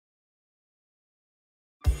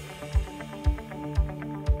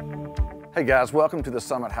Hey guys, welcome to the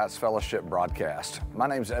Summit Heights Fellowship broadcast. My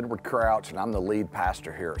name is Edward Crouch and I'm the lead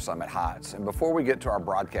pastor here at Summit Heights. And before we get to our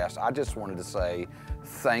broadcast, I just wanted to say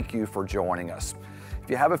thank you for joining us. If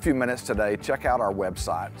you have a few minutes today, check out our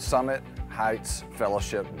website,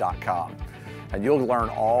 summitheightsfellowship.com, and you'll learn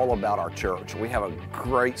all about our church. We have a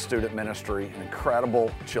great student ministry, an incredible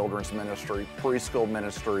children's ministry, preschool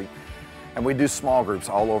ministry, and we do small groups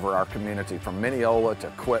all over our community, from Mineola to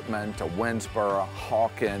Quitman to Winsboro,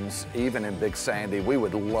 Hawkins, even in Big Sandy. We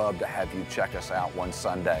would love to have you check us out one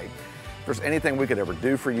Sunday. If there's anything we could ever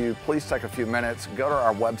do for you, please take a few minutes, go to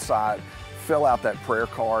our website, fill out that prayer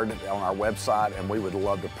card on our website, and we would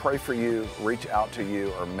love to pray for you, reach out to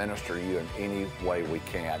you, or minister to you in any way we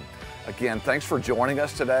can. Again, thanks for joining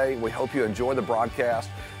us today. We hope you enjoy the broadcast.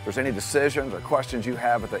 If there's any decisions or questions you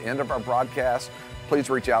have at the end of our broadcast, please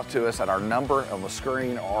reach out to us at our number on the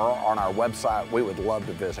screen or on our website. We would love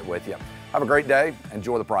to visit with you. Have a great day.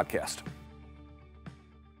 Enjoy the broadcast.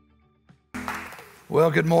 Well,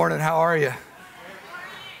 good morning. How are you?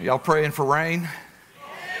 Y'all praying for rain?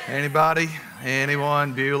 Anybody?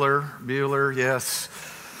 Anyone? Bueller, yes.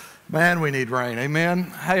 Man, we need rain, amen?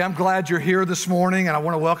 Hey, I'm glad you're here this morning, and I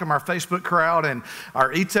want to welcome our Facebook crowd and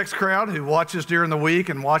our eText crowd who watches during the week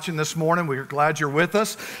and watching this morning. We're glad you're with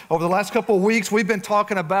us. Over the last couple of weeks, we've been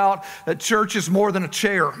talking about that church is more than a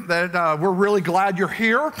chair, that we're really glad you're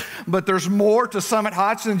here, but there's more to Summit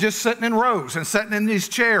Heights than just sitting in rows and sitting in these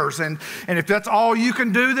chairs. And if that's all you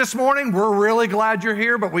can do this morning, we're really glad you're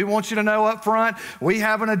here, but we want you to know up front, we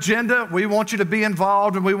have an agenda. We want you to be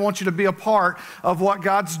involved, and we want you to be a part of what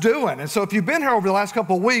God's doing. And so if you've been here over the last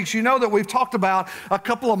couple of weeks, you know that we've talked about a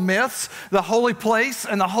couple of myths, the holy place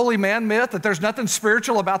and the holy man myth, that there's nothing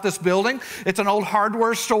spiritual about this building. It's an old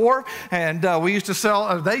hardware store, and they used to sell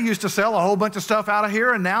a whole bunch of stuff out of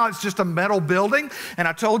here, and now it's just a metal building. And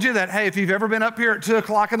I told you that, hey, if you've ever been up here at 2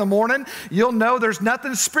 o'clock in the morning, you'll know there's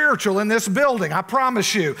nothing spiritual in this building, I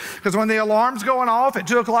promise you. Because when the alarm's going off at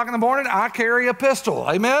 2 o'clock in the morning, I carry a pistol,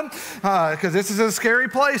 amen? Because this is a scary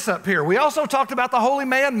place up here. We also talked about the holy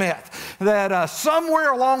man myth, that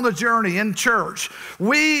somewhere along the journey in church,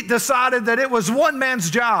 we decided that it was one man's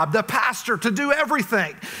job, the pastor, to do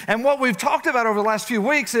everything. And what we've talked about over the last few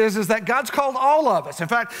weeks is that God's called all of us. In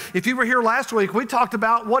fact, if you were here last week, we talked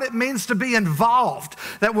about what it means to be involved,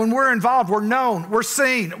 that when we're involved, we're known, we're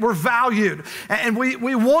seen, we're valued, and we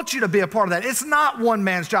want you to be a part of that. It's not one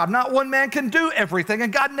man's job. Not one man can do everything,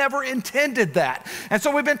 and God never intended that. And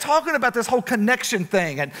so we've been talking about this whole connection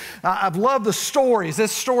thing, and I've loved the stories.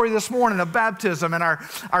 This story this morning of baptism and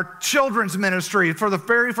our children's ministry. For the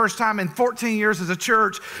very first time in 14 years as a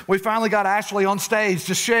church, we finally got Ashley on stage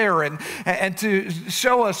to share and to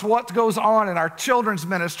show us what goes on in our children's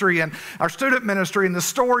ministry and our student ministry and the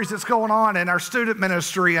stories that's going on in our student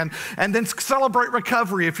ministry, and then Celebrate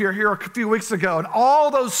Recovery if you're here a few weeks ago. And all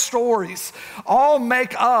those stories all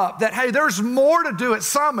make up that, hey, there's more to do at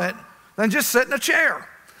Summit than just sit in a chair.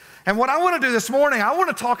 And what I want to do this morning, I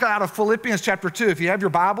want to talk out of Philippians chapter 2. If you have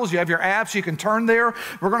your Bibles, you have your apps, you can turn there.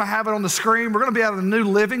 We're going to have it on the screen. We're going to be out of the New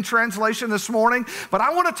Living Translation this morning. But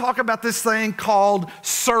I want to talk about this thing called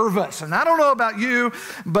service. And I don't know about you,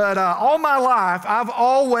 but all my life, I've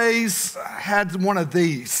always had one of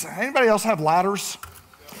these. Anybody else have ladders?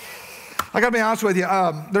 I gotta be honest with you,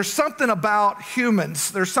 there's something about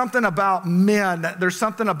humans, there's something about men, there's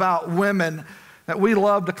something about women that we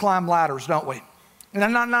love to climb ladders, don't we?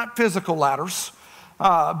 And not physical ladders,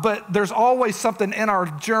 but there's always something in our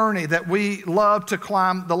journey that we love to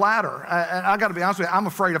climb the ladder. And I got to be honest with you, I'm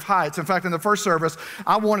afraid of heights. In fact, in the first service,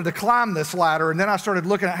 I wanted to climb this ladder, and then I started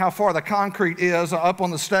looking at how far the concrete is up on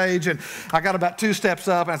the stage, and I got about 2 steps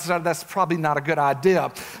up, and I decided that's probably not a good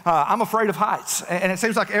idea. I'm afraid of heights, and it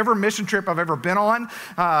seems like every mission trip I've ever been on,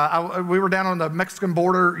 we were down on the Mexican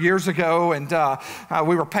border years ago, and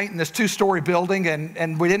we were painting this 2-story building,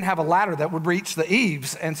 and we didn't have a ladder that would reach the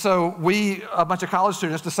eaves, and so a bunch of college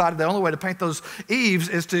students decided the only way to paint those eaves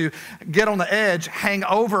is to get on the edge, hang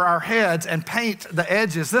over our heads, and paint the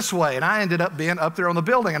edges this way. And I ended up being up there on the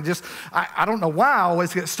building. I don't know why I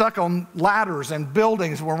always get stuck on ladders and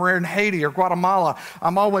buildings when we're in Haiti or Guatemala.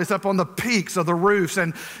 I'm always up on the peaks of the roofs,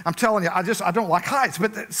 and I'm telling you, I don't like heights.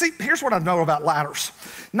 But see, here's what I know about ladders.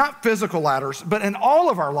 Not physical ladders, but in all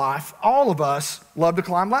of our life, all of us love to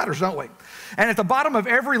climb ladders, don't we? And at the bottom of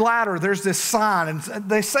every ladder, there's this sign, and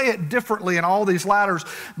they say it differently in all these ladders,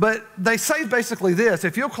 but they say basically this: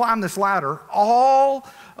 if you'll climb this ladder, all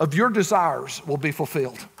of your desires will be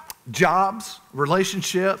fulfilled. jobs,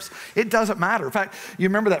 relationships. It doesn't matter. In fact, you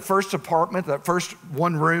remember that first apartment, that first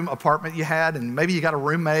one-room apartment you had, and maybe you got a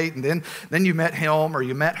roommate, and then you met him or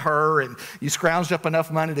you met her, and you scrounged up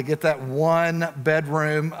enough money to get that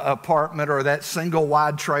one-bedroom apartment or that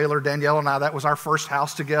single-wide trailer. Danielle and I, that was our first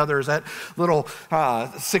house together, is that little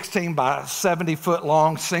 16 by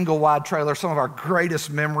 70-foot-long single-wide trailer. Some of our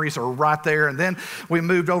greatest memories are right there. And then we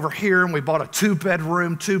moved over here, and we bought a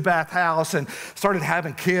 2-bedroom, 2-bath house and started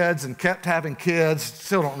having kids and kept having kids.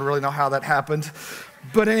 Still don't really know how that happened.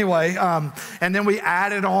 But anyway, and then we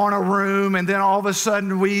added on a room, and then all of a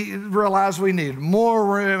sudden we realized we needed more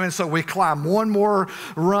room, and so we climbed one more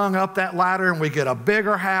rung up that ladder, and we get a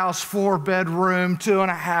bigger house, 4-bedroom,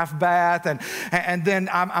 2.5 bath, and then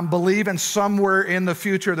I'm believing somewhere in the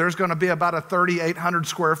future there's going to be about a 3,800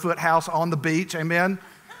 square foot house on the beach. Amen?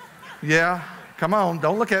 Yeah. Come on,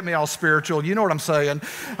 don't look at me all spiritual. You know what I'm saying.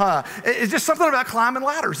 It's just something about climbing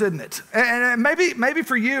ladders, isn't it? And maybe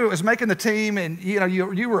for you, it was making the team, and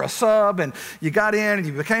you were a sub, and you got in, and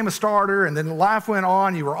you became a starter, and then life went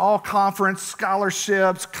on. You were all conference,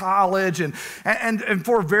 scholarships, college, and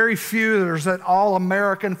for very few, there's that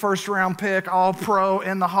all-American first-round pick, all-pro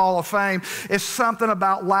in the Hall of Fame. It's something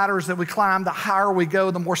about ladders that we climb. The higher we go,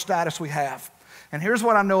 the more status we have. And here's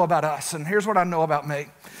what I know about us, and here's what I know about me,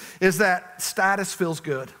 is that status feels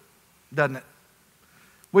good, doesn't it?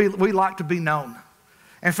 We like to be known.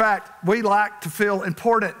 In fact, we like to feel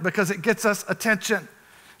important because it gets us attention.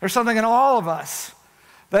 There's something in all of us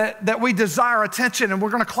that we desire attention, and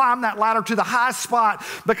we're going to climb that ladder to the high spot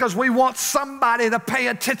because we want somebody to pay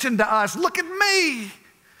attention to us. Look at me. In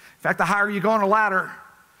fact, the higher you go on a ladder,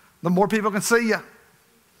 the more people can see you.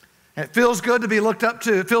 And it feels good to be looked up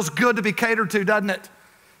to. It feels good to be catered to, doesn't it? It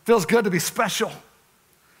feels good to be special.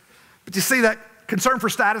 But you see, that concern for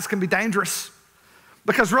status can be dangerous,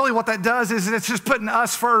 because really what that does is it's just putting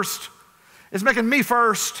us first. It's making me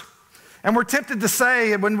first. And we're tempted to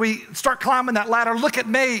say, when we start climbing that ladder, look at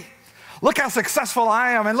me. Look how successful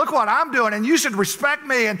I am, and look what I'm doing, and you should respect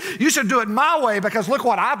me, and you should do it my way because look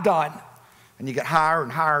what I've done. And you get higher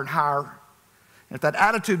and higher and higher. And if that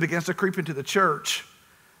attitude begins to creep into the church,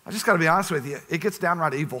 I just got to be honest with you, it gets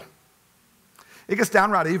downright evil. It gets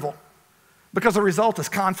downright evil. Because the result is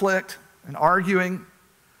conflict and arguing,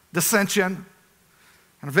 dissension,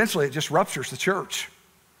 and eventually it just ruptures the church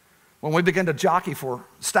when we begin to jockey for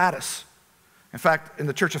status. In fact, in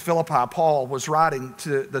the church of Philippi, Paul was writing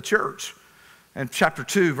to the church. In chapter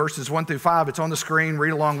 2, verses 1 through 5, it's on the screen,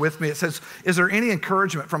 read along with me. It says, is there any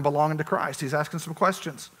encouragement from belonging to Christ? He's asking some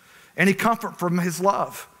questions. Any comfort from his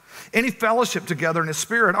love? Any fellowship together in his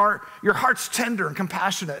spirit? Are your hearts tender and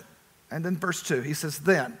compassionate? And then verse 2, he says,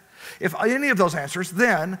 then, if any of those answers,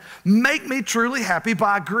 then make me truly happy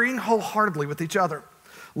by agreeing wholeheartedly with each other,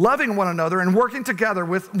 loving one another and working together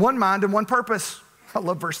with one mind and one purpose. I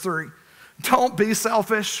love verse 3. Don't be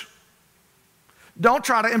selfish. Don't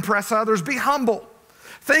try to impress others. Be humble,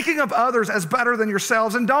 thinking of others as better than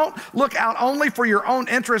yourselves. And don't look out only for your own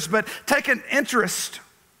interests, but take an interest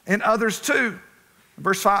in others too.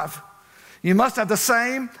 Verse 5, you must have the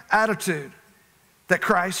same attitude that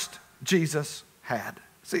Christ Jesus had.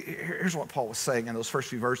 See, here's what Paul was saying in those first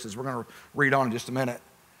few verses. We're going to read on in just a minute.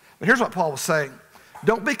 But here's what Paul was saying.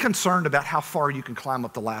 Don't be concerned about how far you can climb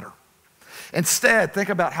up the ladder. Instead, think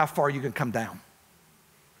about how far you can come down.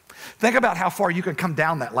 Think about how far you can come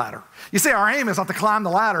down that ladder. You see, our aim is not to climb the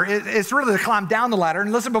ladder. It's really to climb down the ladder.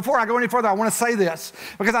 And listen, before I go any further, I want to say this,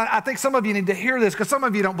 because I think some of you need to hear this, because some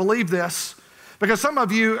of you don't believe this, because some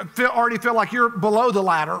of you already feel like you're below the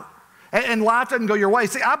ladder. And life doesn't go your way.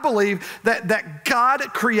 See, I believe that God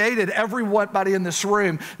created everybody in this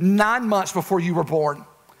room 9 months before you were born.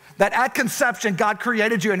 That at conception, God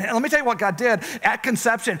created you. And let me tell you what God did at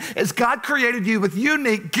conception is God created you with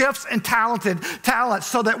unique gifts and talents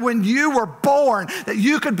so that when you were born, that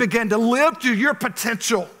you could begin to live to your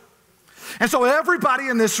potential. And so everybody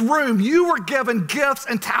in this room, you were given gifts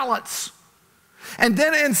and talents. And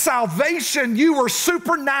then in salvation, you were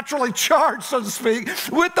supernaturally charged, so to speak,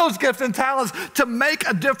 with those gifts and talents to make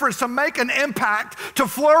a difference, to make an impact, to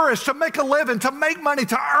flourish, to make a living, to make money,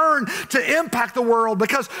 to earn, to impact the world,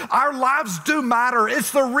 because our lives do matter.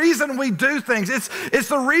 It's the reason we do things. It's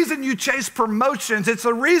the reason you chase promotions. It's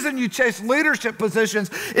the reason you chase leadership positions.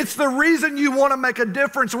 It's the reason you want to make a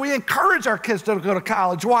difference. We encourage our kids to go to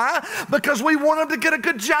college. Why? Because we want them to get a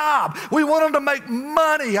good job. We want them to make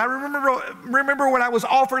money. I remember remember when I was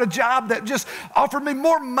offered a job that just offered me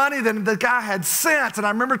more money than the guy had sent. And I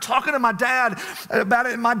remember talking to my dad about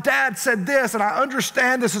it. And my dad said this, and I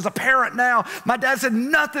understand this as a parent now. My dad said,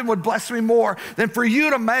 nothing would bless me more than for you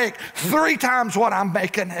to make 3 times what I'm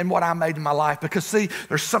making and what I made in my life. Because see,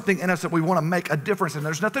 there's something in us that we want to make a difference. And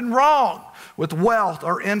there's nothing wrong with wealth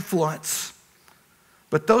or influence.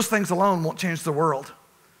 But those things alone won't change the world.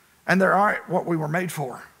 And they aren't what we were made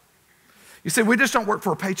for. You see, we just don't work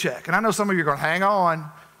for a paycheck. And I know some of you are going, hang on.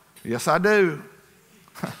 Yes, I do.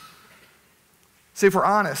 See, if we're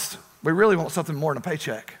honest, we really want something more than a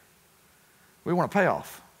paycheck. We want a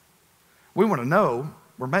payoff. We want to know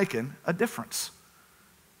we're making a difference.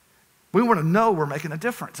 We want to know we're making a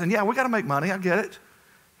difference. And yeah, we got to make money. I get it.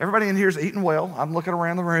 Everybody in here is eating well. I'm looking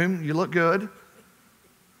around the room. You look good.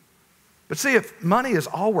 But see, if money is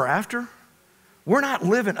all we're after, we're not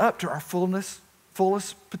living up to our fullest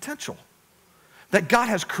potential that God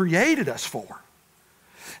has created us for.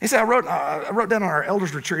 He said, I wrote down on our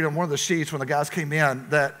elders retreat on one of the sheets when the guys came in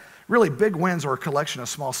that really big wins are a collection of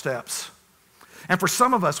small steps. And for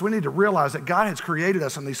some of us, we need to realize that God has created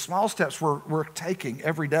us, and these small steps we're taking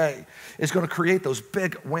every day is going to create those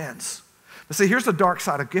big wins. But see, here's the dark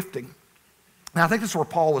side of gifting. And I think this is where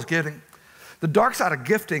Paul was getting. The dark side of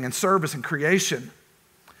gifting and service and creation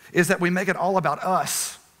is that we make it all about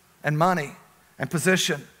us and money and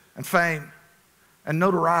position and fame and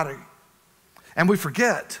notoriety. And we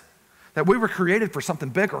forget that we were created for something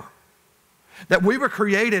bigger. That we were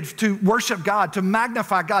created to worship God, to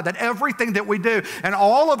magnify God, that everything that we do and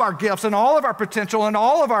all of our gifts and all of our potential and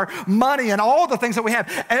all of our money and all the things that we have,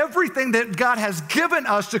 everything that God has given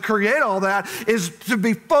us to create all that is to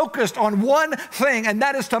be focused on one thing, and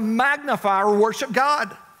that is to magnify or worship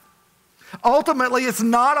God. Ultimately, it's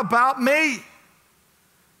not about me.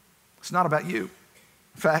 It's not about you.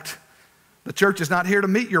 In fact, the church is not here to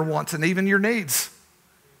meet your wants and even your needs.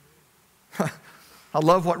 I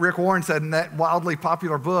love what Rick Warren said in that wildly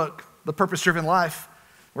popular book, The Purpose-Driven Life,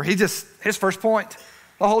 where his first point,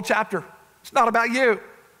 the whole chapter, it's not about you.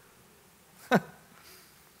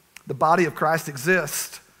 The body of Christ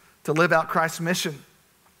exists to live out Christ's mission.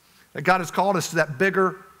 That God has called us to that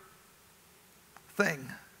bigger thing.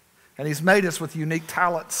 And he's made us with unique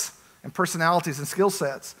talents and personalities and skill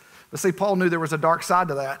sets. But see, Paul knew there was a dark side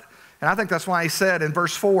to that. And I think that's why he said in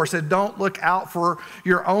verse 4, said, don't look out for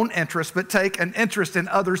your own interest, but take an interest in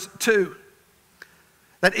others too.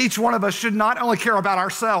 That each one of us should not only care about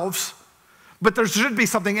ourselves, but there should be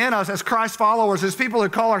something in us as Christ followers, as people who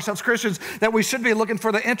call ourselves Christians, that we should be looking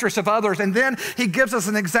for the interests of others. And then he gives us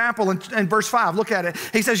an example in verse 5. Look at it.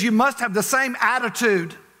 He says, you must have the same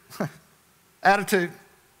attitude. Attitude.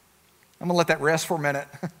 I'm going to let that rest for a minute.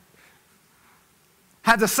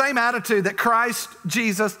 Had the same attitude that Christ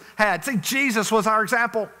Jesus had. See, Jesus was our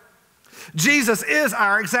example. Jesus is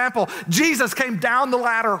our example. Jesus came down the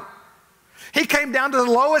ladder. He came down to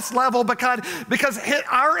the lowest level because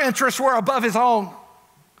our interests were above his own.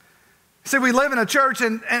 See, we live in a church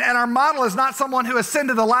and our model is not someone who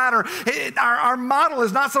ascended the ladder. Our model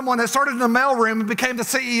is not someone that started in the mailroom and became the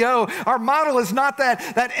CEO. Our model is not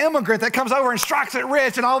that immigrant that comes over and strikes it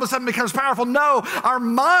rich and all of a sudden becomes powerful. No, our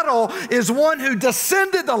model is one who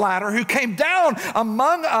descended the ladder, who came down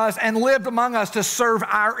among us and lived among us to serve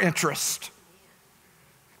our interest.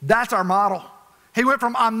 That's our model. He went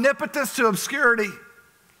from omnipotence to obscurity,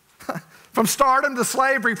 from stardom to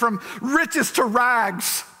slavery, from riches to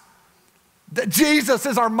rags. That Jesus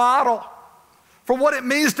is our model for what it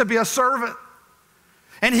means to be a servant.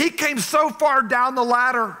 And he came so far down the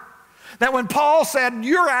ladder that when Paul said,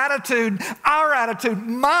 your attitude, our attitude,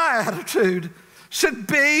 my attitude should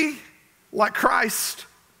be like Christ.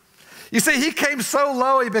 You see, he came so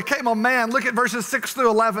low, he became a man. Look at verses 6 through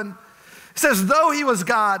 11. It says, though he was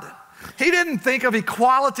God, he didn't think of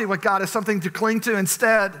equality with God as something to cling to.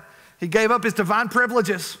 Instead, he gave up his divine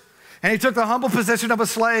privileges and he took the humble position of a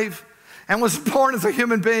slave and was born as a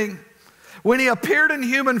human being. When he appeared in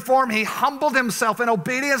human form, he humbled himself in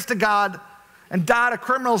obedience to God and died a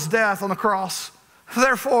criminal's death on the cross.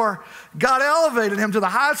 Therefore, God elevated him to the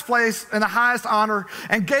highest place and the highest honor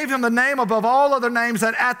and gave him the name above all other names,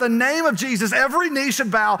 that at the name of Jesus, every knee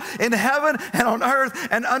should bow in heaven and on earth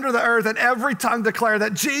and under the earth, and every tongue declare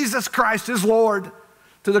that Jesus Christ is Lord,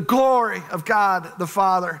 to the glory of God the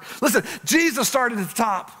Father. Listen, Jesus started at the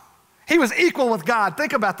top. He was equal with God.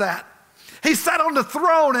 Think about that. He sat on the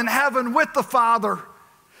throne in heaven with the Father.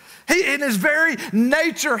 In his very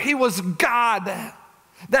nature, he was God.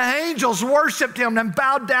 The angels worshiped him and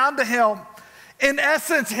bowed down to him. In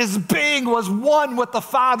essence, his being was one with the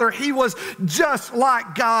Father. He was just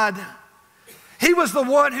like God. He was the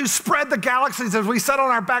one who spread the galaxies as we sat on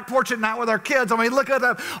our back porch at night with our kids and we look at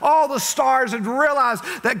all the stars and realize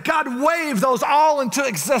that God waved those all into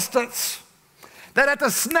existence. That at the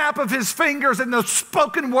snap of his fingers and the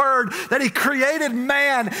spoken word that he created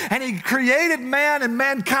man, and he created man and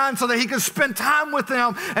mankind so that he could spend time with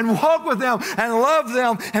them and walk with them and love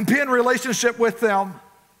them and be in relationship with them.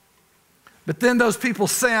 But then those people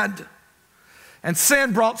sinned, and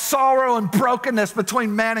sin brought sorrow and brokenness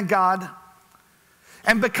between man and God.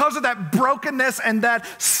 And because of that brokenness and that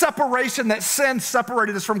separation, that sin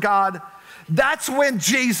separated us from God, that's when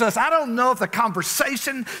Jesus, I don't know if the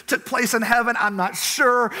conversation took place in heaven. I'm not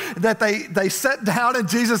sure that they sat down and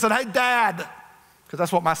Jesus said, hey, Dad, because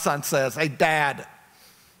that's what my son says, hey, Dad,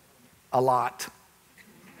 a lot.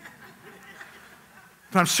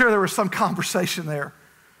 But I'm sure there was some conversation there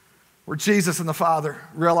where Jesus and the Father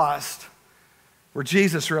realized,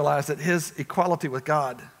 that his equality with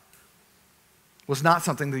God was not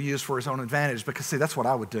something to use for his own advantage. Because see, that's what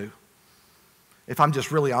I would do. If I'm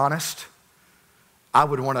just really honest, I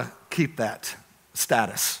would want to keep that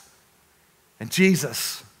status. And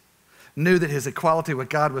Jesus knew that his equality with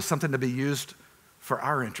God was something to be used for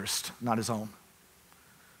our interest, not his own.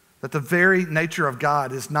 That the very nature of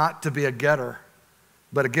God is not to be a getter,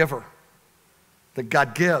 but a giver. That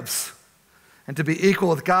God gives. And to be equal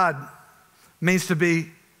with God means to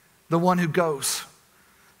be the one who goes.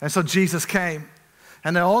 And so Jesus came.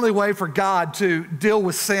 And the only way for God to deal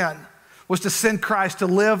with sin was to send Christ to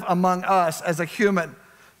live among us as a human,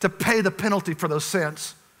 to pay the penalty for those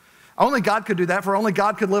sins. Only God could do that, for only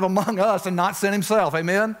God could live among us and not sin himself,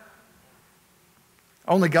 amen?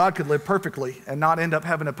 Only God could live perfectly and not end up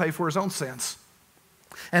having to pay for his own sins.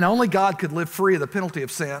 And only God could live free of the penalty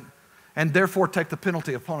of sin and therefore take the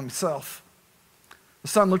penalty upon himself. The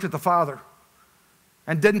Son looked at the Father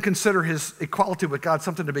and didn't consider his equality with God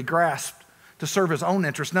something to be grasped to serve his own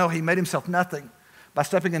interest. No, he made himself nothing by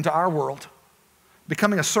stepping into our world,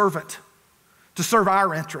 becoming a servant to serve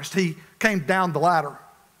our interest. He came down the ladder.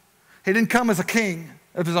 He didn't come as a king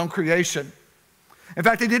of his own creation. In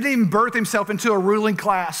fact, he didn't even birth himself into a ruling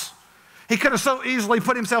class. He could have so easily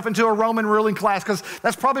put himself into a Roman ruling class, because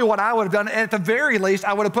that's probably what I would have done. And at the very least,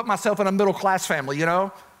 I would have put myself in a middle class family, you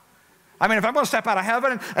know? I mean, if I'm going to step out of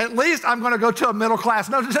heaven, at least I'm going to go to a middle class.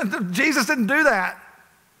 No, Jesus didn't do that.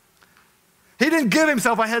 He didn't give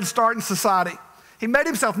himself a head start in society. He made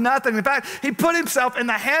himself nothing. In fact, he put himself in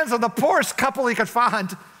the hands of the poorest couple he could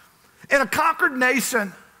find in a conquered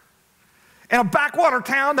nation, in a backwater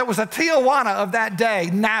town that was a Tijuana of that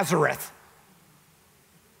day, Nazareth.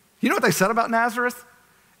 You know what they said about Nazareth?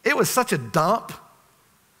 It was such a dump.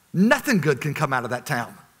 Nothing good can come out of that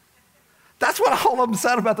town. That's what all of them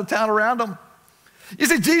said about the town around them. You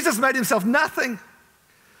see, Jesus made himself nothing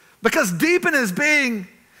because deep in his being,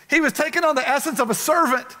 he was taking on the essence of a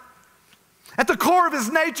servant. At the core of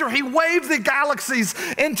his nature, he waved the galaxies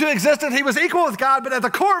into existence. He was equal with God, but at the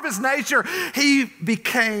core of his nature, he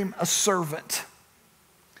became a servant.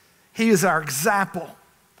 He is our example.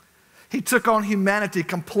 He took on humanity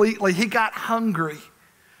completely. He got hungry.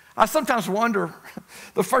 I sometimes wonder,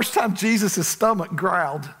 the first time Jesus' stomach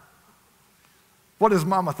growled, what his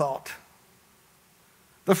mama thought.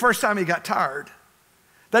 The first time he got tired,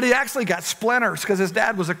 that he actually got splinters because his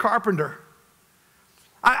dad was a carpenter.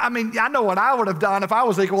 I mean, I know what I would have done if I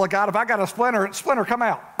was equal to God. If I got a splinter come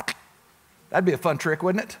out. That'd be a fun trick,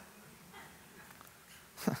 wouldn't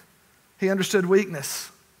it? He understood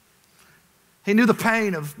weakness. He knew the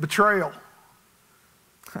pain of betrayal.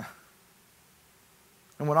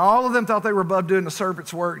 And when all of them thought they were above doing the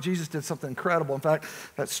servant's work, Jesus did something incredible. In fact,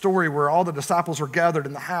 that story where all the disciples were gathered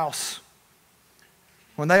in the house,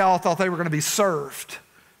 when they all thought they were going to be served,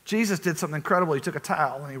 Jesus did something incredible. He took a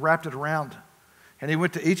towel and he wrapped it around, and he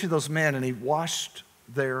went to each of those men and he washed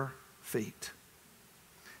their feet.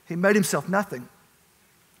 He made himself nothing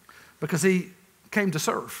because he came to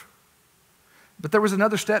serve. But there was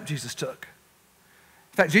another step Jesus took.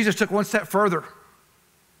 In fact, Jesus took one step further.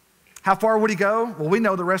 How far would he go? Well, we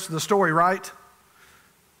know the rest of the story, right?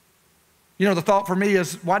 You know, the thought for me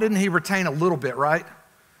is, why didn't he retain a little bit, right?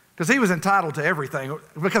 Because he was entitled to everything,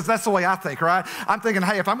 because that's the way I think, right? I'm thinking,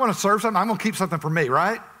 hey, if I'm going to serve something, I'm going to keep something for me,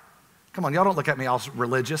 right? Come on, y'all don't look at me all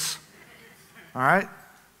religious, all right?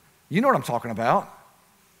 You know what I'm talking about.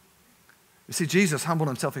 You see, Jesus humbled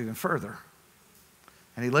himself even further,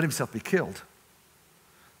 and he let himself be killed.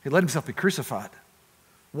 He let himself be crucified.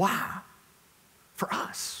 Why? For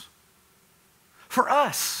us. For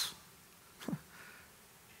us.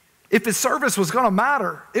 If his service was going to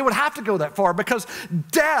matter, it would have to go that far, because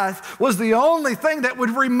death was the only thing that would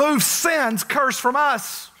remove sin's curse from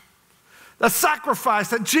us. The sacrifice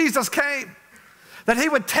that Jesus came. that he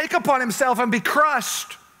would take upon himself and be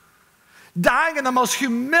crushed, dying in the most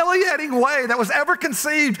humiliating way that was ever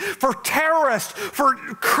conceived for terrorists, for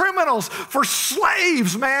criminals, for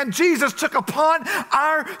slaves, man. Jesus took upon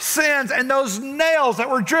our sins, and those nails that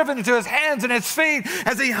were driven into his hands and his feet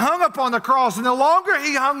as he hung upon the cross. And the longer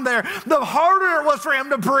he hung there, the harder it was for him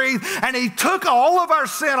to breathe. And he took all of our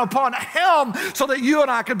sin upon him so that you and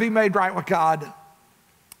I could be made right with God.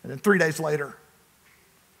 And then 3 days later,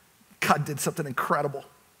 God did something incredible.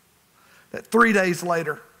 That 3 days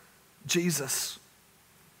later, Jesus,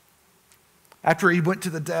 after he went to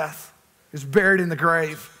the death, he was buried in the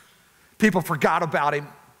grave. People forgot about him.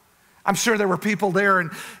 I'm sure there were people there in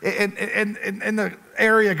the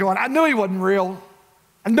area going, I knew he wasn't real.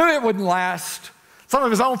 I knew it wouldn't last. Some of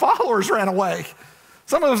his own followers ran away.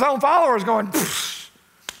 Some of his own followers going,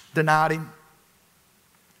 denied him,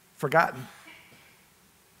 forgotten.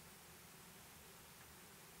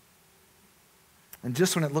 And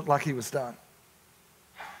just when it looked like he was done,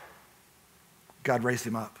 God raised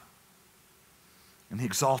him up, and he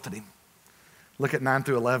exalted him. Look at 9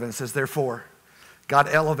 through 11. It says, therefore, God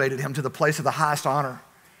elevated him to the place of the highest honor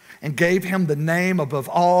and gave him the name above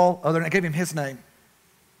all other names. Gave him his name.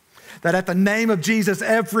 That at the name of Jesus,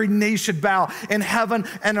 every knee should bow in heaven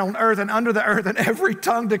and on earth and under the earth, and every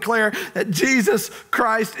tongue declare that Jesus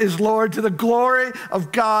Christ is Lord, to the glory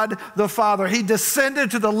of God the Father. He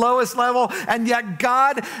descended to the lowest level, and yet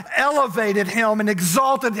God elevated him and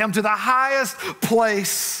exalted him to the highest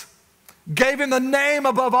place. Gave him the name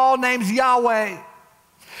above all names, Yahweh.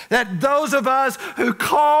 That those of us who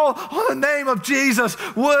call on the name of Jesus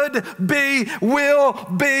will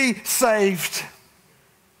be saved.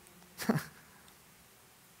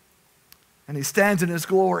 And he stands in his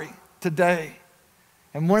glory today.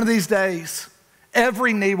 And one of these days,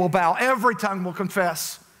 every knee will bow, every tongue will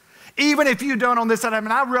confess. Even if you don't on this side. I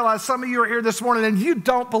mean, I realize some of you are here this morning and you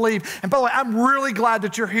don't believe. And by the way, I'm really glad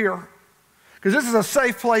that you're here, because this is a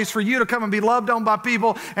safe place for you to come and be loved on by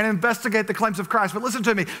people and investigate the claims of Christ. But listen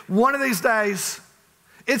to me, one of these days,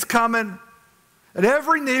 it's coming, that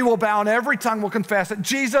every knee will bow and every tongue will confess that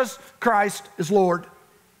Jesus Christ is Lord.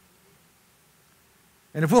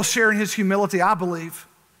 And if we'll share in his humility, I believe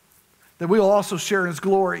that we will also share in his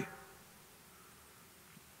glory.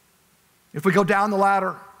 If we go down the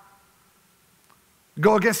ladder,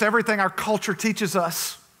 go against everything our culture teaches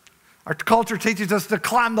us. Our culture teaches us to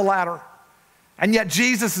climb the ladder. And yet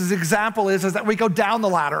Jesus' example is that we go down the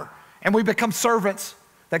ladder and we become servants,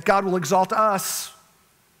 that God will exalt us.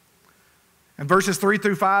 In verses 3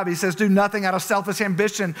 through 5, he says, do nothing out of selfish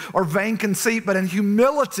ambition or vain conceit, but in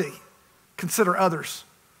humility consider others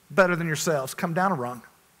better than yourselves. Come down a rung.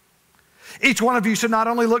 Each one of you should not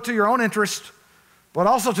only look to your own interest, but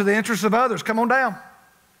also to the interest of others. Come on down.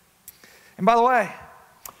 And by the way,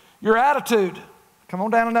 your attitude, come on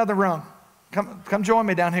down another rung. Come join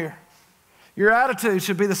me down here. Your attitude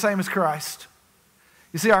should be the same as Christ.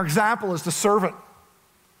 You see, our example is the servant,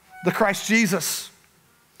 the Christ Jesus.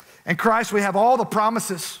 In Christ, we have all the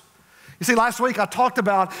promises. You see, last week I talked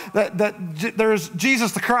about that there's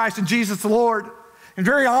Jesus the Christ and Jesus the Lord. And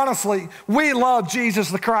very honestly, we love Jesus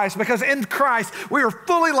the Christ, because in Christ we are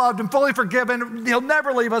fully loved and fully forgiven. He'll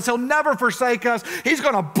never leave us. He'll never forsake us. He's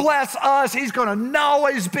going to bless us. He's going to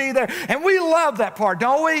always be there. And we love that part,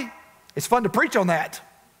 don't we? It's fun to preach on that.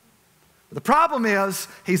 But the problem is,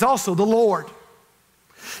 he's also the Lord.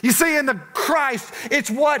 You see, in the Christ,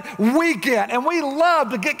 it's what we get, and we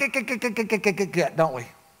love to get, don't we?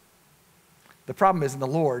 The problem is, in the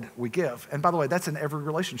Lord, we give. And by the way, that's in every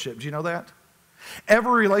relationship. Do you know that?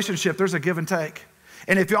 Every relationship, there's a give and take.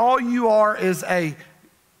 And if all you are is a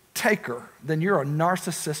taker, then you're a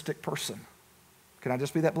narcissistic person. Can I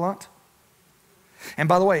just be that blunt? And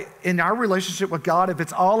by the way, in our relationship with God, if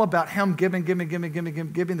it's all about him giving,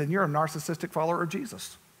 then you're a narcissistic follower of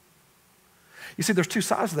Jesus. You see, there's two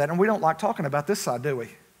sides of that, and we don't like talking about this side, do we?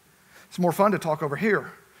 It's more fun to talk over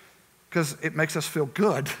here because it makes us feel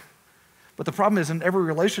good. But the problem is, in every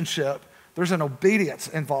relationship, there's an obedience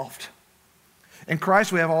involved. In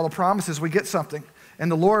Christ, we have all the promises. We get something. In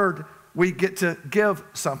the Lord, we get to give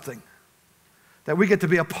something. That we get to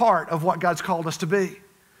be a part of what God's called us to be.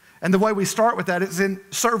 And the way we start with that is in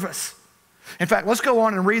service. In fact, let's go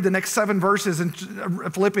on and read the next 7 verses in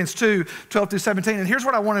Philippians 2, 12 through 17. And here's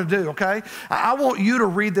what I want to do, okay? I want you to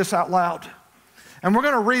read this out loud. And we're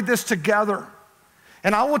going to read this together.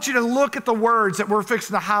 And I want you to look at the words that we're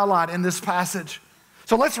fixing to highlight in this passage.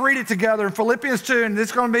 So let's read it together in Philippians 2, and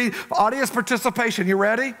it's going to be audience participation. You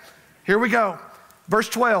ready? Here we go. Verse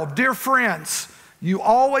 12, dear friends, you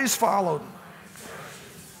always followed.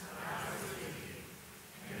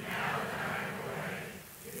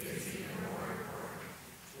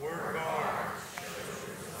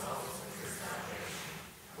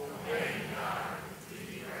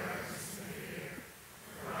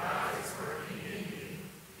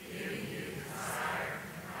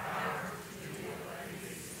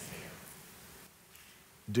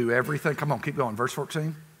 Do everything. Come on, keep going. Verse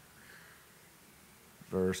 14.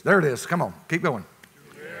 There it is. Come on, keep going.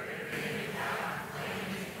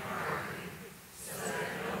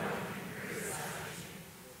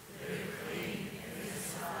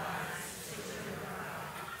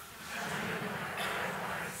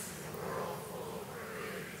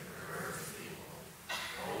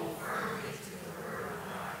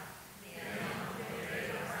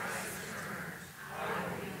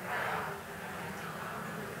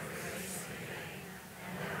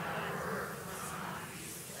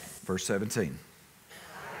 Verse 17.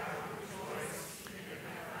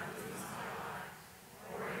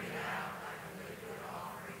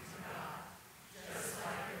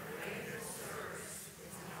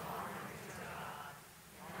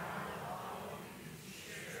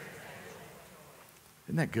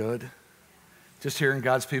 Isn't that good? Just hearing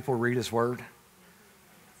God's people read his word.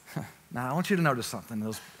 Now, I want you to notice something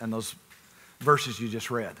in those verses you just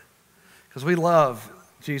read. Because we love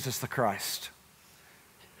Jesus the Christ.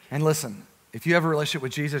 And listen, if you have a relationship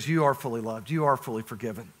with Jesus, you are fully loved. You are fully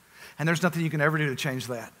forgiven. And there's nothing you can ever do to change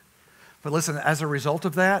that. But listen, as a result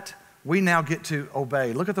of that, we now get to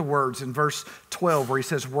obey. Look at the words in verse 12 where he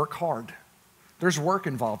says, work hard. There's work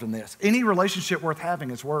involved in this. Any relationship worth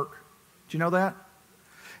having is work. Do you know that?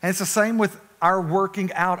 And it's the same with our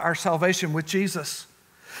working out our salvation with Jesus.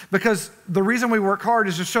 Because the reason we work hard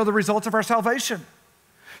is to show the results of our salvation.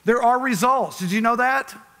 There are results. Did you know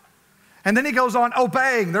that? And then he goes on,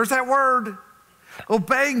 obeying. There's that word.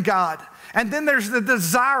 Obeying God. And then there's the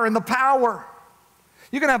desire and the power.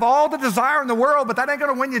 You can have all the desire in the world, but that ain't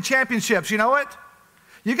going to win you championships. You know it?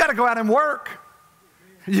 You got to go out and work.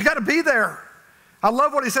 You got to be there. I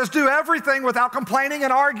love what he says, do everything without complaining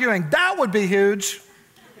and arguing. That would be huge.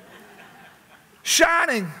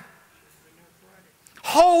 Shining.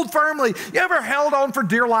 Hold firmly. You ever held on for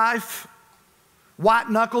dear life?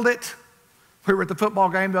 White-knuckled it? We were at the football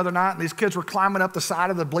game the other night, and these kids were climbing up the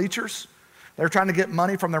side of the bleachers. They were trying to get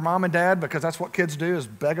money from their mom and dad because that's what kids do, is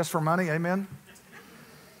beg us for money, amen?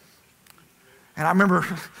 And I remember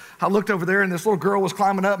I looked over there, and this little girl was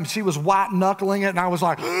climbing up, and she was white-knuckling it, and I was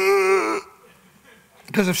like,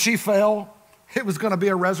 because if she fell, it was going to be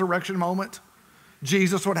a resurrection moment.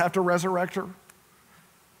 Jesus would have to resurrect her.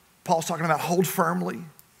 Paul's talking about hold firmly.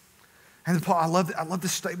 And Paul, I love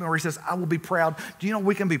this statement where he says, I will be proud. Do you know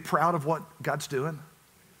we can be proud of what God's doing?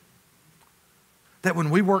 That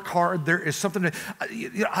when we work hard, there is something that,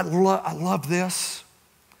 I love this.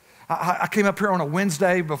 I came up here on a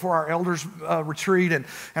Wednesday before our elders retreat, and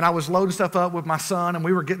I was loading stuff up with my son, and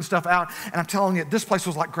we were getting stuff out. And I'm telling you, this place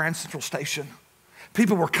was like Grand Central Station.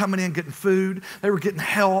 People were coming in, getting food. They were getting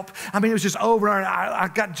help. I mean, it was just over. And I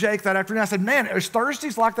got Jake that afternoon. I said, man, is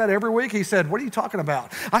Thursdays like that every week? He said, what are you talking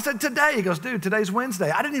about? I said, today. He goes, dude, today's Wednesday.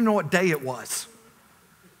 I didn't even know what day it was.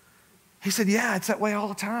 He said, yeah, it's that way all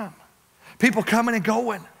the time. People coming and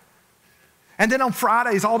going. And then on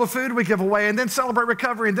Fridays, all the food we give away, and then Celebrate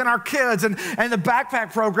Recovery, and then our kids, and the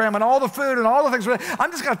backpack program, and all the food, and all the things. I'm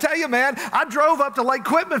just going to tell you, man, I drove up to Lake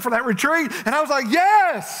Quitman for that retreat, and I was like,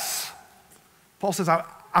 yes. Paul says,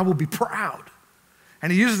 I will be proud.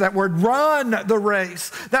 And he uses that word, run the race,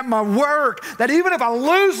 that my work, that even if I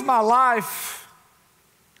lose my life,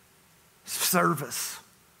 service,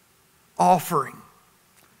 offering.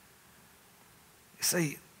 You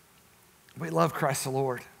see, we love Christ the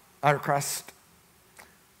Lord, our Christ,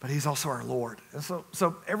 but he's also our Lord. And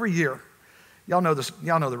so every year, y'all know this,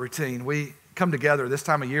 y'all know the routine. We come together this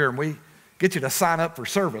time of year and we get you to sign up for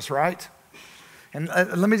service, right? And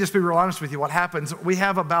let me just be real honest with you. What happens, we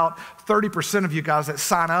have about 30% of you guys that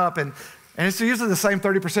sign up, and it's usually the same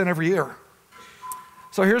 30% every year.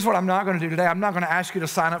 So here's what I'm not going to do today. I'm not going to ask you to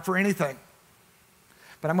sign up for anything.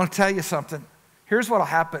 But I'm going to tell you something. Here's what will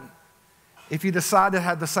happen if you decide to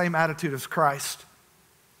have the same attitude as Christ,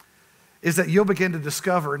 is that you'll begin to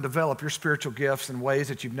discover and develop your spiritual gifts in ways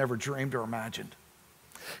that you've never dreamed or imagined.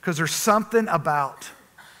 Because there's something about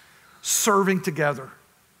serving together,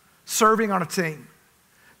 serving on a team,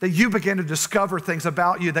 that you begin to discover things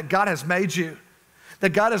about you that God has made you, that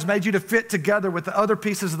God has made you to fit together with the other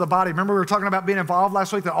pieces of the body. Remember we were talking about being involved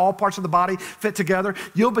last week, that all parts of the body fit together?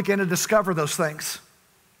 You'll begin to discover those things.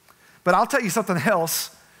 But I'll tell you something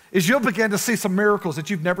else, is you'll begin to see some miracles that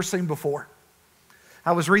you've never seen before.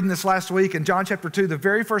 I was reading this last week in John chapter 2, the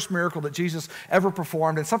very first miracle that Jesus ever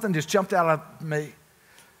performed, and something just jumped out of me.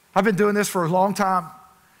 I've been doing this for a long time.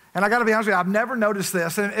 And I got to be honest with you, I've never noticed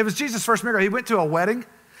this. And it was Jesus' first miracle. He went to a wedding,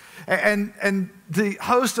 and the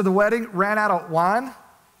host of the wedding ran out of wine.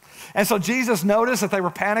 And so Jesus noticed that they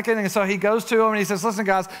were panicking, and so he goes to them and he says, listen,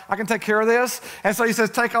 guys, I can take care of this. And so he says,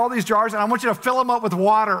 take all these jars, and I want you to fill them up with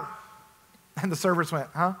water. And the servants went,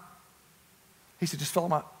 huh? He said, just fill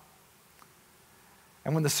them up.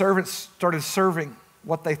 And when the servants started serving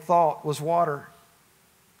what they thought was water,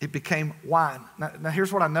 it became wine. Now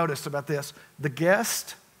here's what I noticed about this. The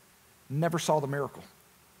guest never saw the miracle.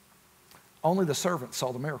 Only the servant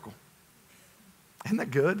saw the miracle. Isn't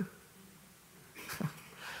that good?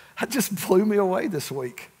 That just blew me away this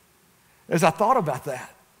week as I thought about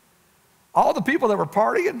that. All the people that were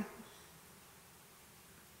partying,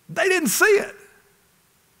 they didn't see it.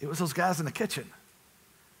 It was those guys in the kitchen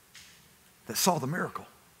that saw the miracle.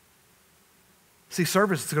 See,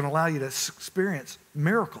 service is going to allow you to experience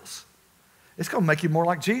miracles. It's going to make you more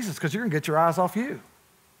like Jesus because you're going to get your eyes off you.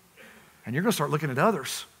 And you're going to start looking at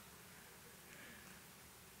others.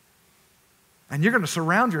 And you're going to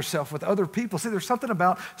surround yourself with other people. See, there's something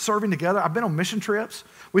about serving together. I've been on mission trips.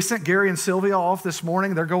 We sent Gary and Sylvia off this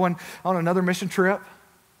morning. They're going on another mission trip.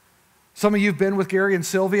 Some of you have been with Gary and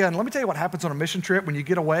Sylvia, and let me tell you what happens on a mission trip when you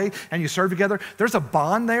get away and you serve together. There's a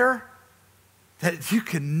bond there that you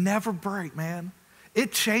can never break, man.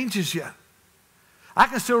 It changes you. I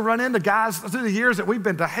can still run into guys through the years that we've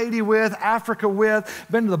been to Haiti with, Africa with,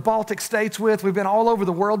 been to the Baltic states with. We've been all over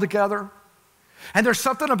the world together. And there's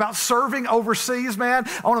something about serving overseas, man,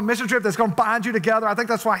 on a mission trip that's going to bind you together. I think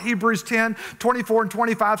that's why Hebrews 10, 24 and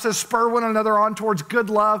 25 says, spur one another on towards towards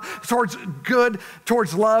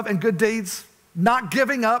love and good deeds. Not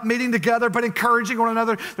giving up, meeting together, but encouraging one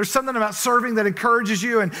another. There's something about serving that encourages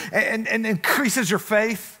you and increases your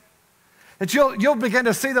faith. That you'll begin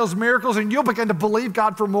to see those miracles and you'll begin to believe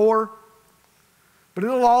God for more. But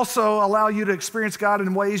it'll also allow you to experience God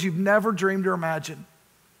in ways you've never dreamed or imagined.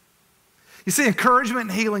 You see, encouragement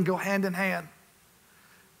and healing go hand in hand.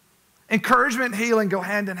 Encouragement and healing go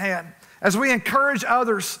hand in hand. As we encourage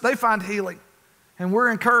others, they find healing, and we're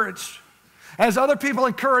encouraged. As other people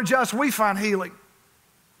encourage us, we find healing.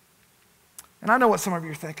 And I know what some of you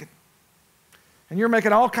are thinking. And you're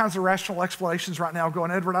making all kinds of rational explanations right now, going,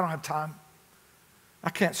 Edward, I don't have time. I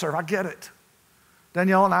can't serve. I get it.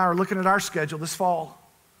 Danielle and I are looking at our schedule this fall.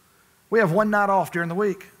 We have one night off during the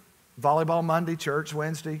week. Volleyball Monday, church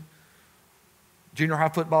Wednesday, junior high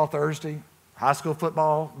football Thursday, high school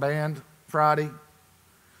football, band Friday.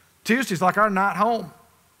 Tuesday's like our night home.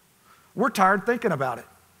 We're tired thinking about it.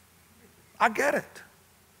 I get it.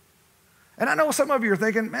 And I know some of you are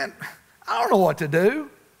thinking, man, I don't know what to do.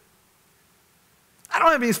 I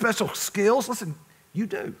don't have any special skills. Listen, you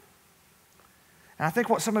do. And I think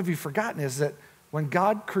what some of you have forgotten is that when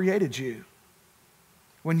God created you,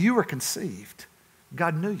 when you were conceived,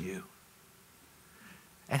 God knew you.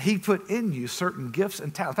 And he put in you certain gifts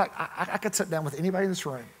and talents. In fact, I could sit down with anybody in this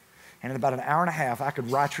room, and in about an hour and a half, I could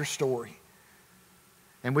write your story.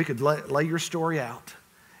 And we could lay your story out.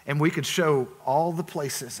 And we could show all the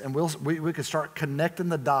places, and we could start connecting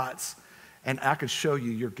the dots, and I could show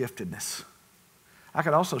you your giftedness. I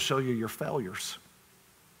could also show you your failures,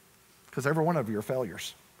 because every one of you are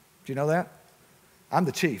failures. Do you know that? I'm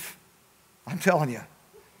the chief. I'm telling you.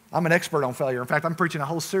 I'm an expert on failure. In fact, I'm preaching a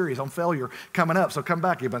whole series on failure coming up, so come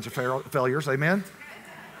back, you bunch of failures. Amen?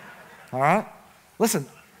 All right? Listen,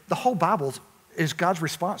 the whole Bible is God's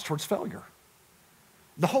response towards failure.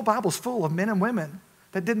 The whole Bible's full of men and women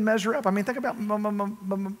that didn't measure up. I mean, think about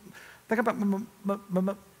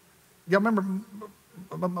y'all remember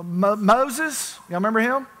Moses? Y'all remember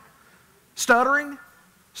him? Stuttering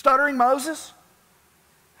Moses.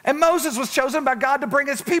 And Moses was chosen by God to bring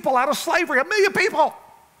his people out of slavery, 1 million people.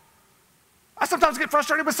 I sometimes get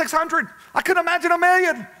frustrated with 600. I couldn't imagine 1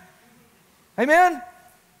 million. Amen?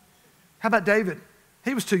 How about David?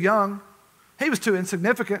 He was too young. He was too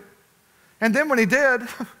insignificant. And then when he did,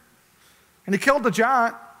 and he killed the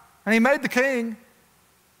giant, and he made the king,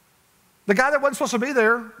 the guy that wasn't supposed to be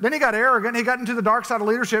there, then he got arrogant. He got into the dark side of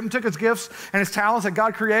leadership and took his gifts and his talents that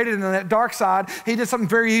God created, and on that dark side, he did something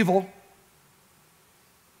very evil.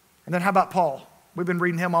 And then how about Paul? We've been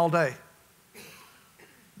reading him all day.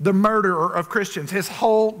 The murderer of Christians. His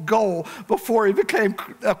whole goal before he became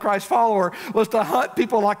a Christ follower was to hunt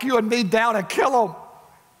people like you and me down and kill them.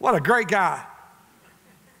 What a great guy.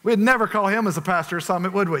 We'd never call him as a pastor at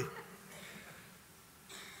Summit, would we?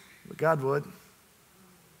 But God would.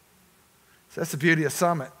 So that's the beauty of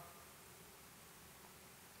Summit.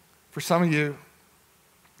 For some of you,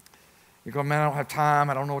 you're going, man, I don't have time.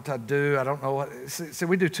 I don't know what to do. I don't know what. See,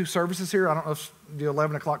 we do 2 services here. I don't know if the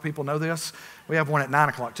 11 o'clock people know this. We have one at 9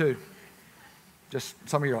 o'clock too. Just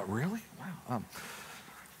some of you are like, really? Wow.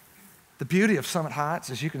 The beauty of Summit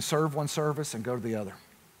Heights is you can serve one service and go to the other.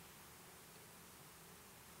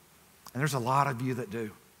 And there's a lot of you that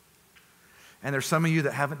do. And there's some of you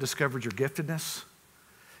that haven't discovered your giftedness,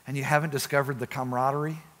 and you haven't discovered the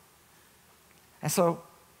camaraderie And so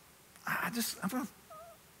I'm going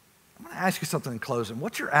to ask you something in closing.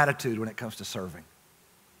 What's your attitude when it comes to serving?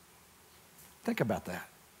 Think about that.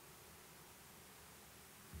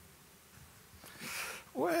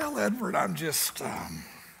 Well, Edward, I'm just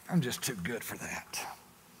too good for that.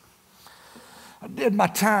 I did my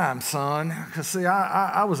time, son. Because see,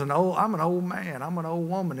 I'm an old man. I'm an old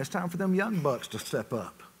woman. It's time for them young bucks to step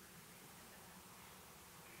up.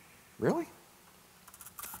 Really?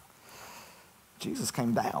 Jesus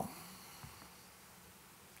came down.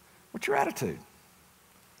 What's your attitude?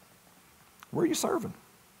 Where are you serving?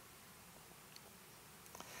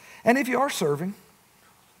 And if you are serving,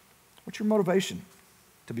 what's your motivation?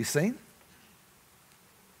 To be seen?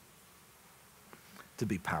 To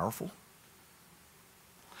be powerful?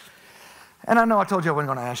 And I know I told you I wasn't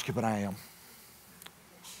going to ask you, but I am.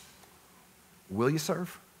 Will you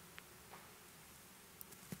serve?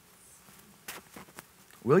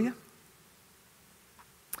 Will you?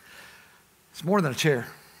 It's more than a chair.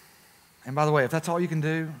 And by the way, if that's all you can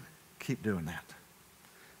do, keep doing that.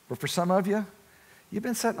 But for some of you, you've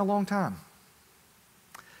been sitting a long time.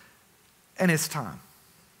 And it's time.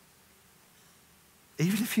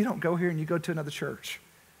 Even if you don't go here and you go to another church,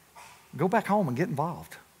 go back home and get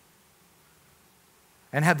involved.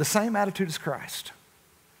 And have the same attitude as Christ.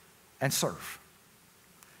 And serve.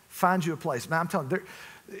 Find you a place. Now I'm telling you,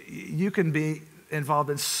 you can be involved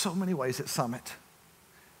in so many ways at Summit.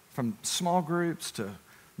 From small groups to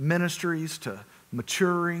ministries to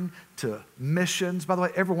maturing to missions. By the way,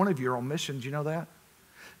 every one of you are on mission. Do you know that?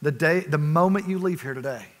 The moment you leave here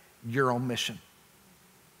today, you're on mission.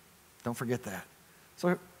 Don't forget that.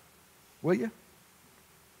 So, will you?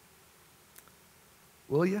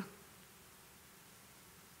 Will you?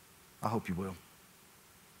 I hope you will.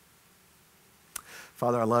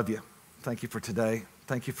 Father, I love you. Thank you for today.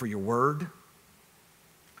 Thank you for your word.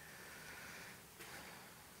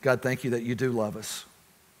 God, thank you that you do love us,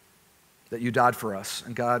 that you died for us.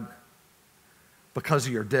 And God, because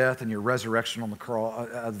of your death and your resurrection on the cross,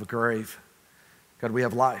 out of the grave, God, we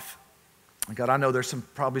have life. And God, I know there's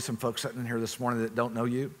probably some folks sitting in here this morning that don't know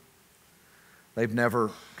you. They've never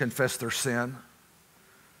confessed their sin.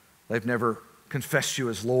 They've never confessed you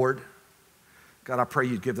as Lord. God, I pray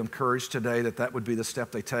you'd give them courage today that would be the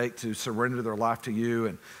step they take to surrender their life to you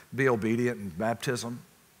and be obedient in baptism.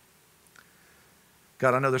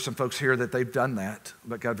 God, I know there's some folks here that they've done that,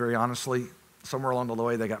 but God, very honestly, somewhere along the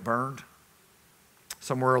way they got burned.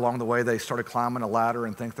 Somewhere along the way they started climbing a ladder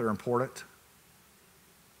and think they're important.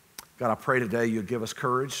 God, I pray today you'd give us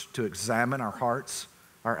courage to examine our hearts,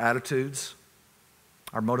 our attitudes,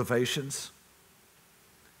 our motivations.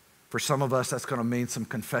 For some of us, that's going to mean some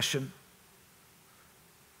confession,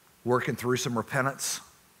 working through some repentance.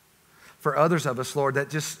 For others of us, Lord,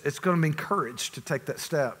 it's going to mean courage to take that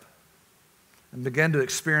step and begin to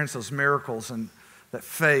experience those miracles and that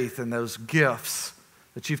faith and those gifts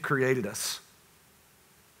that you've created us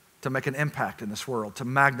to make an impact in this world, to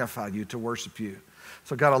magnify you, to worship you.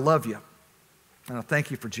 So God, I love you, and I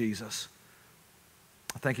thank you for Jesus.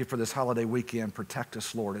 I thank you for this holiday weekend. Protect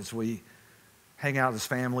us, Lord, as we hang out as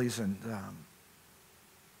families, and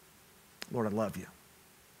Lord, I love you.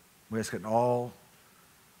 We ask it all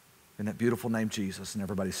in that beautiful name, Jesus, and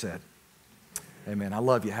everybody said, amen. I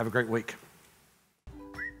love you. Have a great week.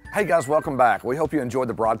 Hey guys, welcome back. We hope you enjoyed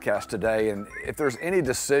the broadcast today, and if there's any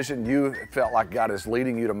decision you felt like God is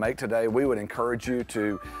leading you to make today, we would encourage you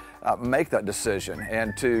to make that decision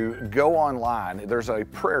and to go online. There's a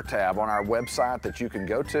prayer tab on our website that you can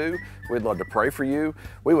go to. We'd love to pray for you.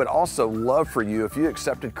 We would also love for you, if you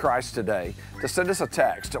accepted Christ today, to send us a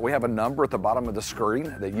text. We have a number at the bottom of the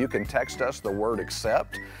screen that you can text us the word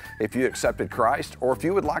accept if you accepted Christ, or if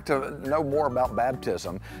you would like to know more about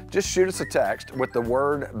baptism, just shoot us a text with the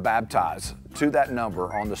word baptize to that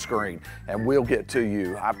number on the screen, and we'll get to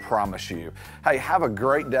you, I promise you. Hey, have a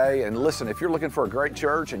great day, and listen, if you're looking for a great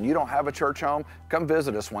church and you don't have a church home, come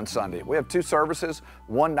visit us one Sunday. We have 2 services,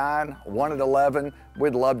 1 9, 1 at 11.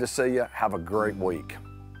 We'd love to see you. Have a great week.